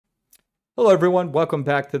Hello everyone, welcome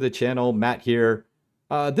back to the channel. Matt here.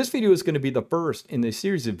 This video is going to be the first in a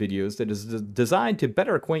series of videos that is designed to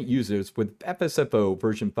better acquaint users with FSFO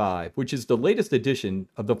version 5, which is the latest edition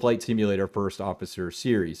of the Flight Simulator First Officer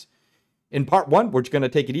series. In part 1, we're going to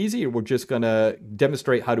take it easy, and we're just going to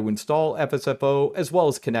demonstrate how to install FSFO as well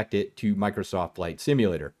as connect it to Microsoft Flight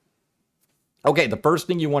Simulator. Okay, the first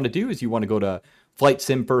thing you want to do is you want to go to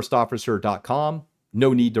flightsimfirstofficer.com.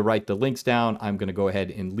 No need to write the links down. I'm going to go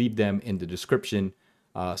ahead and leave them in the description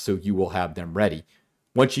so you will have them ready.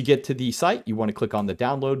 Once you get to the site, you want to click on the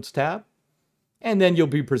Downloads tab, and then you'll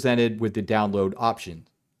be presented with the download options.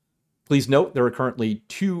 Please note there are currently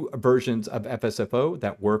 2 versions of FSFO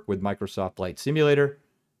that work with Microsoft Flight Simulator.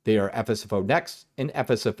 They are FSFO Next and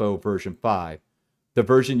FSFO version 5. The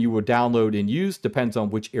version you will download and use depends on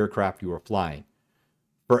which aircraft you are flying.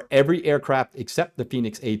 For every aircraft except the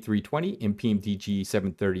Phoenix A320 and PMDG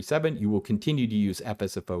 737, you will continue to use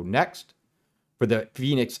FSFO Next. For the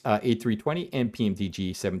Phoenix A320 and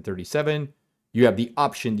PMDG 737, you have the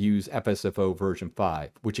option to use FSFO version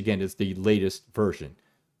 5, which again is the latest version.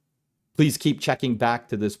 Please keep checking back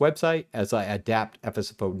to this website as I adapt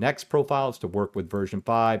FSFO Next profiles to work with version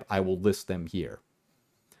 5. I will list them here.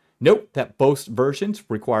 Note that both versions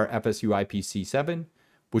require FSU IPC7,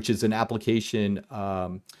 which is an application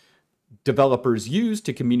developers use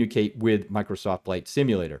to communicate with Microsoft Flight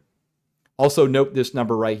Simulator. Also note this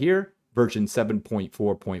number right here, version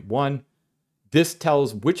 7.4.1. This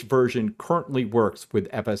tells which version currently works with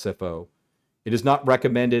FSFO. It is not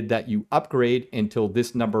recommended that you upgrade until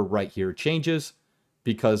this number right here changes,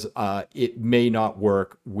 because it may not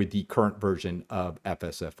work with the current version of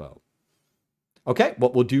FSFO. Okay,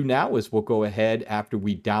 what we'll do now is we'll go ahead after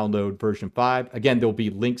we download version 5. Again, there'll be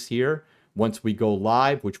links here once we go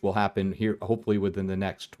live, which will happen here hopefully within the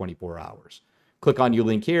next 24 hours. Click on your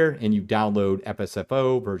link here and you download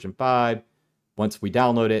FSFO version 5. Once we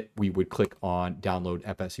download it, we would click on download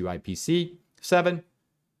FSU IPC 7.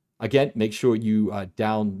 Again, make sure you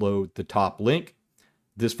download the top link.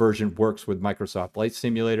 This version works with Microsoft Flight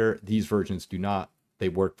Simulator. These versions do not. They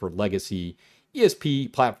work for legacy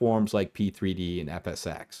ESP platforms like P3D and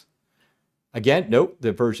FSX. Again, note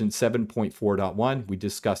the version 7.4.1, we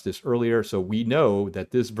discussed this earlier, so we know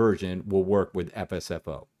that this version will work with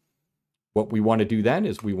FSFO. What we want to do then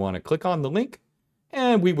is we want to click on the link,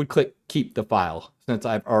 and we would click keep the file. Since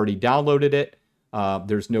I've already downloaded it,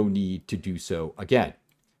 there's no need to do so again.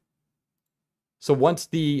 So once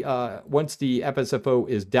the FSFO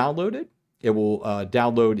is downloaded, it will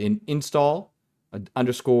download and install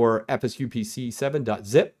underscore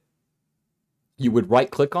fsupc7.zip. You would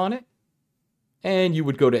right click on it and you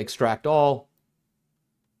would go to extract all.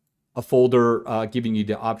 A folder giving you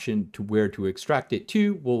the option to where to extract it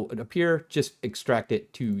to will appear. Just extract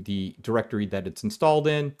it to the directory that it's installed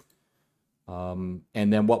in. And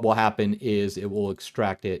then what will happen is it will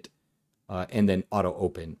extract it and then auto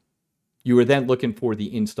open. You are then looking for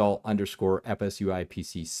the install underscore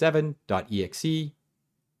fsuipc7.exe.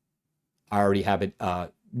 I already have it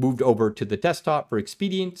moved over to the desktop for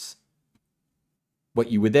expedience. What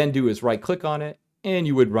you would then do is right click on it and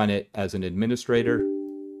you would run it as an administrator.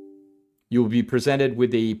 You will be presented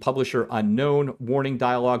with a publisher unknown warning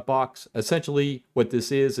dialog box. Essentially what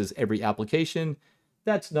this is every application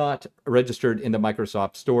that's not registered in the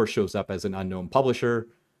Microsoft Store shows up as an unknown publisher.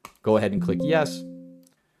 Go ahead and click yes.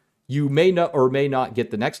 You may not or may not get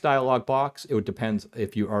the next dialog box. It depends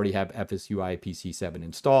if you already have FSU IPC7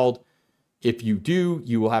 installed. If you do,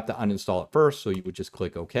 you will have to uninstall it first, so you would just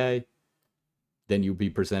click OK. Then you'll be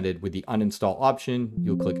presented with the uninstall option.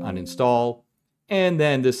 You'll click uninstall. And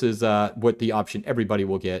then this is what the option everybody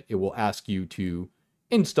will get. It will ask you to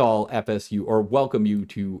install FSU or welcome you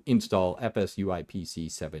to install FSU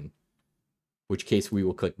IPC7, which case we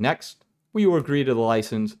will click next. We will agree to the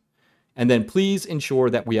license. And then please ensure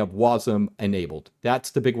that we have WASM enabled. That's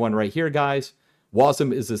the big one right here, guys.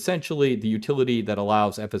 WASM is essentially the utility that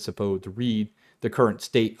allows FSFO to read the current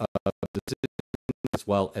state of the system as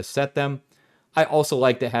well as set them. I also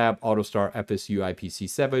like to have AutoStar FSU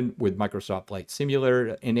IPC7 with Microsoft Flight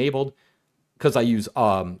Simulator enabled because I use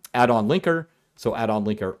add-on linker. So add-on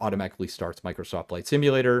linker automatically starts Microsoft Flight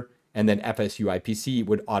Simulator, and then FSU IPC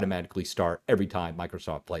would automatically start every time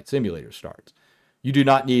Microsoft Flight Simulator starts. You do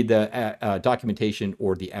not need the documentation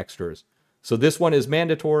or the extras. So this one is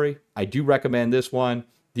mandatory. I do recommend this one.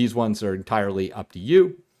 These ones are entirely up to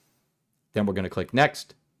you. Then we're going to click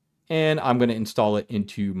next. And I'm going to install it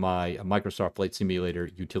into my Microsoft Flight Simulator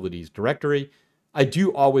utilities directory. I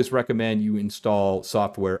do always recommend you install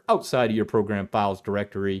software outside of your program files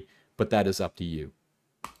directory, but that is up to you.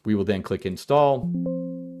 We will then click install,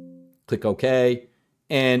 click OK,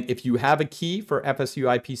 And if you have a key for FSU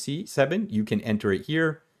IPC 7, you can enter it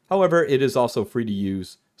here. However, it is also free to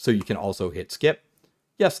use, so you can also hit skip.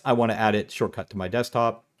 Yes, I want to add it, shortcut to my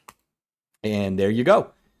desktop. And there you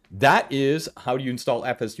go. That is how you install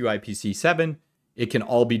FSU IPC 7. It can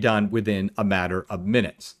all be done within a matter of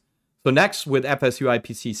minutes. So next, with FSU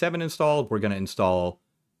IPC 7 installed, we're going to install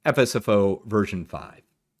FSFO version 5.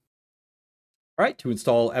 All right, to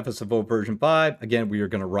install FSFO version 5, again, we are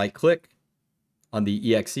going to right-click on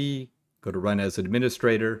the exe, go to Run as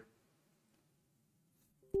Administrator.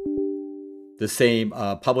 The same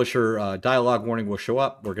publisher dialog warning will show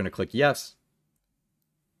up. We're going to click Yes.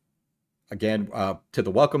 Again, to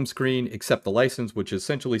the welcome screen, accept the license, which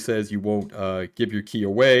essentially says you won't give your key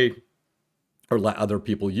away or let other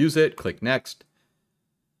people use it. Click Next.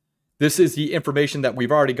 This is the information that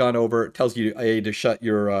we've already gone over. It tells you to shut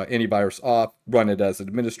your antivirus off, run it as an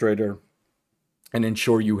administrator, and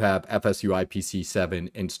ensure you have FSU IPC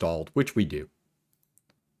 7 installed, which we do.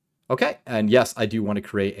 Okay, and yes, I do want to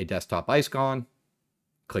create a desktop icon.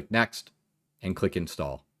 Click Next and click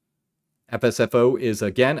Install. FSFO is,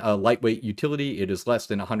 again, a lightweight utility. It is less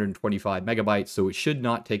than 125 megabytes, so it should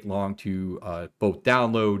not take long to both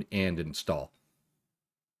download and install.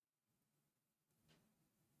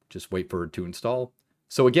 Just wait for it to install.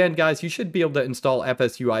 So again, guys, you should be able to install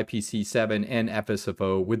FSU IPC 7 and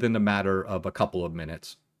FSFO within a matter of a couple of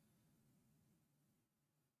minutes.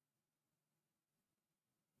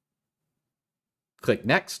 Click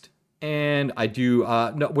Next. And I do,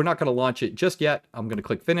 no, we're not going to launch it just yet. I'm going to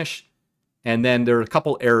click Finish. And then there are a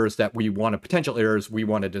couple errors that we want to, potential errors we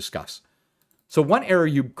want to discuss. So one error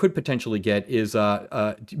you could potentially get is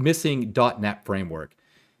missing .NET framework.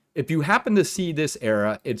 If you happen to see this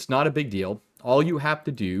error, it's not a big deal. All you have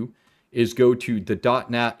to do is go to the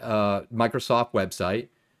 .NET Microsoft website,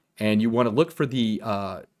 and you want to look for the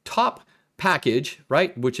top package,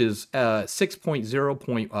 right, which is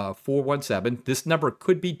 6.0.417. This number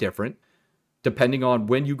could be different depending on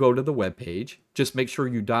when you go to the web page. Just make sure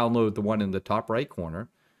you download the one in the top right corner.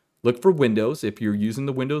 Look for Windows if you're using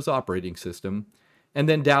the Windows operating system, and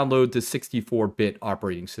then download the 64-bit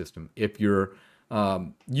operating system. If you're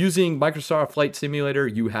using Microsoft Flight Simulator,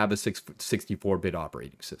 you have a 64-bit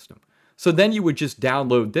operating system. So then you would just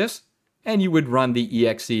download this, and you would run the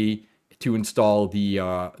exe to install the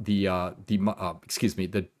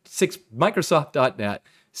Microsoft.NET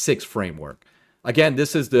 6 framework. Again,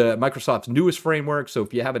 this is the Microsoft's newest framework, so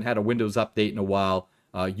if you haven't had a Windows update in a while,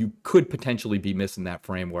 you could potentially be missing that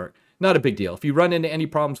framework. Not a big deal. If you run into any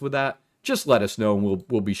problems with that, just let us know, and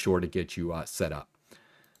we'll be sure to get you set up.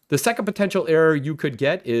 The second potential error you could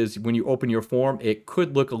get is when you open your form, it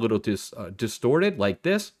could look a little distorted like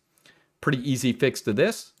this. Pretty easy fix to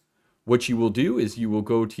this. What you will do is you will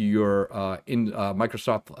go to your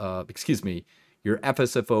your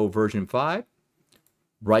FSFO version 5,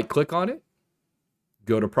 right-click on it,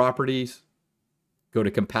 go to Properties, go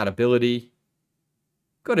to Compatibility,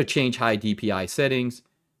 go to Change High DPI Settings,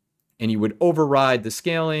 and you would override the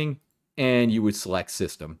scaling, and you would select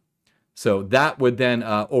System. So that would then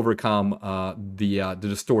overcome the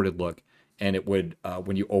distorted look, and it would,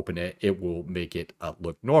 when you open it, it will make it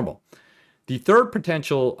look normal. The third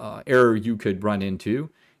potential error you could run into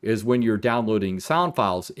is when you're downloading sound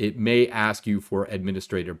files, it may ask you for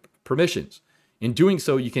administrator permissions. In doing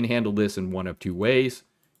so, you can handle this in one of two ways.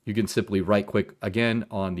 You can simply right-click again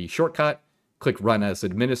on the shortcut, click Run as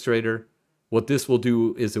Administrator. What this will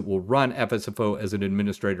do is it will run FSFO as an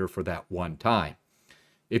administrator for that one time.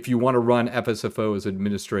 If you want to run FSFO as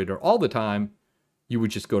administrator all the time, you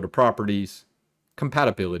would just go to Properties,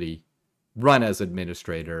 Compatibility, Run as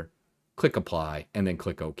Administrator, click Apply, and then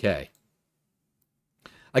click OK.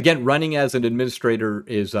 Again, running as an administrator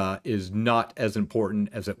is not as important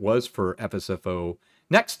as it was for FSFO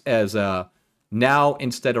Next, as now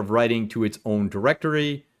instead of writing to its own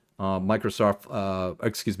directory, FSFO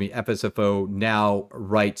now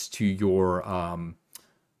writes to your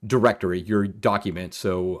directory, your document,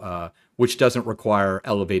 so which doesn't require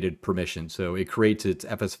elevated permission. So it creates its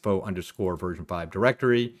FSFO _ version 5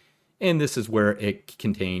 directory, and this is where it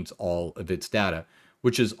contains all of its data,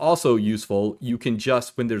 which is also useful. You can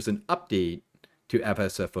just, when there's an update to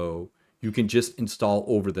FSFO, you can just install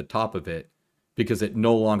over the top of it because it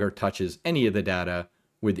no longer touches any of the data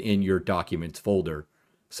within your documents folder.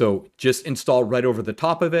 So just install right over the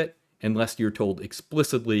top of it unless you're told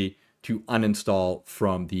explicitly to uninstall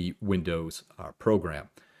from the Windows program.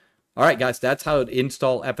 All right, guys, that's how to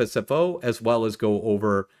install FSFO, as well as go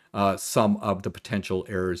over some of the potential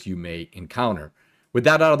errors you may encounter. With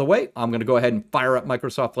that out of the way, I'm going to go ahead and fire up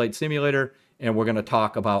Microsoft Flight Simulator, and we're going to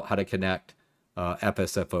talk about how to connect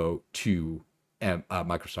FSFO to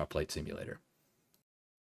Microsoft Flight Simulator.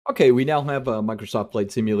 Okay, we now have Microsoft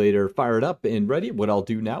Flight Simulator fired up and ready. What I'll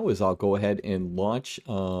do now is I'll go ahead and launch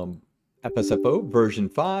FSFO version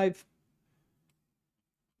 5.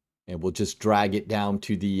 And we'll just drag it down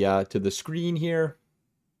to the screen here.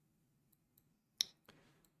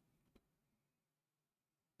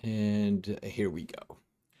 And here we go.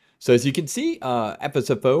 So as you can see,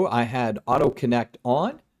 FSFO, I had auto connect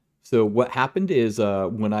on. So what happened is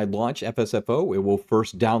when I launch FSFO, it will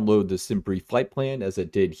first download the SimBrief flight plan as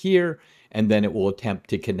it did here, and then it will attempt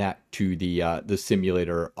to connect to the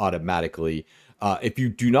simulator automatically. If you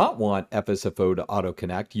do not want FSFO to auto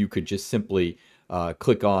connect, you could just simply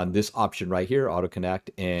click on this option right here, auto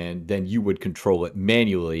connect, and then you would control it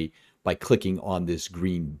manually by clicking on this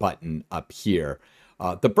green button up here.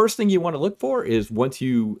 The first thing you want to look for is once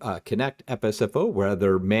you connect FSFO,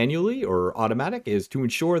 whether manually or automatic, is to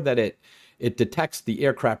ensure that it detects the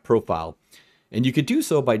aircraft profile. And you could do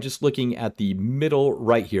so by just looking at the middle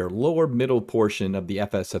right here, lower middle portion of the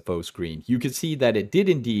FSFO screen. You can see that it did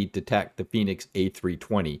indeed detect the Phoenix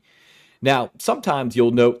A320. Now, sometimes you'll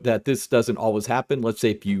note that this doesn't always happen. Let's say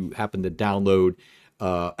if you happen to download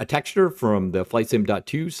a texture from the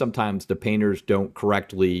flightsim.2, sometimes the painters don't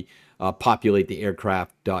correctly populate the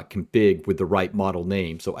aircraft.config with the right model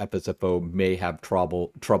name. So FSFO may have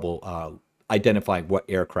trouble identifying what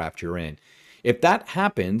aircraft you're in. If that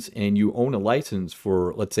happens and you own a license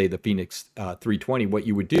for, let's say, the Phoenix 320, what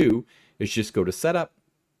you would do is just go to Setup,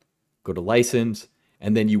 go to License,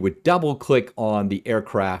 and then you would double click on the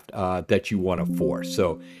aircraft that you want to force.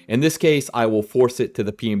 So in this case, I will force it to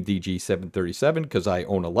the PMDG 737 because I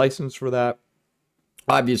own a license for that.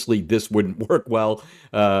 Obviously, this wouldn't work well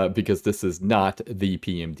because this is not the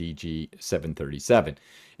PMDG 737.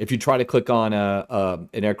 If you try to click on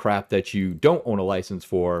an aircraft that you don't own a license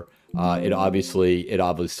for, it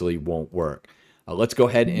obviously won't work. Let's go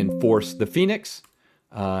ahead and force the Phoenix,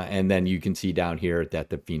 and then you can see down here that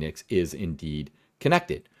the Phoenix is indeed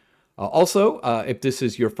connected. Also, if this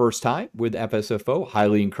is your first time with FSFO,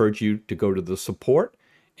 highly encourage you to go to the support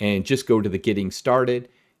and just go to the getting started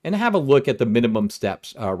and have a look at the minimum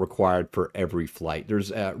steps required for every flight. There's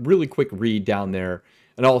a really quick read down there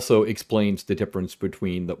and also explains the difference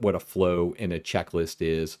between what a flow and a checklist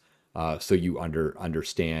is, so you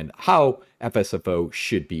understand how FSFO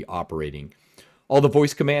should be operating. All the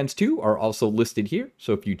voice commands too are also listed here.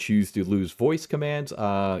 So if you choose to lose voice commands,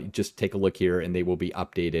 just take a look here and they will be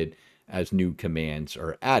updated as new commands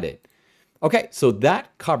are added. Okay, so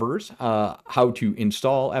that covers how to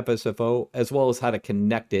install FSFO as well as how to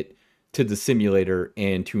connect it to the simulator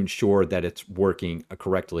and to ensure that it's working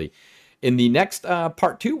correctly. In the next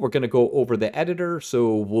part 2, we're going to go over the editor,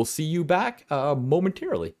 so we'll see you back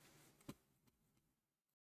momentarily.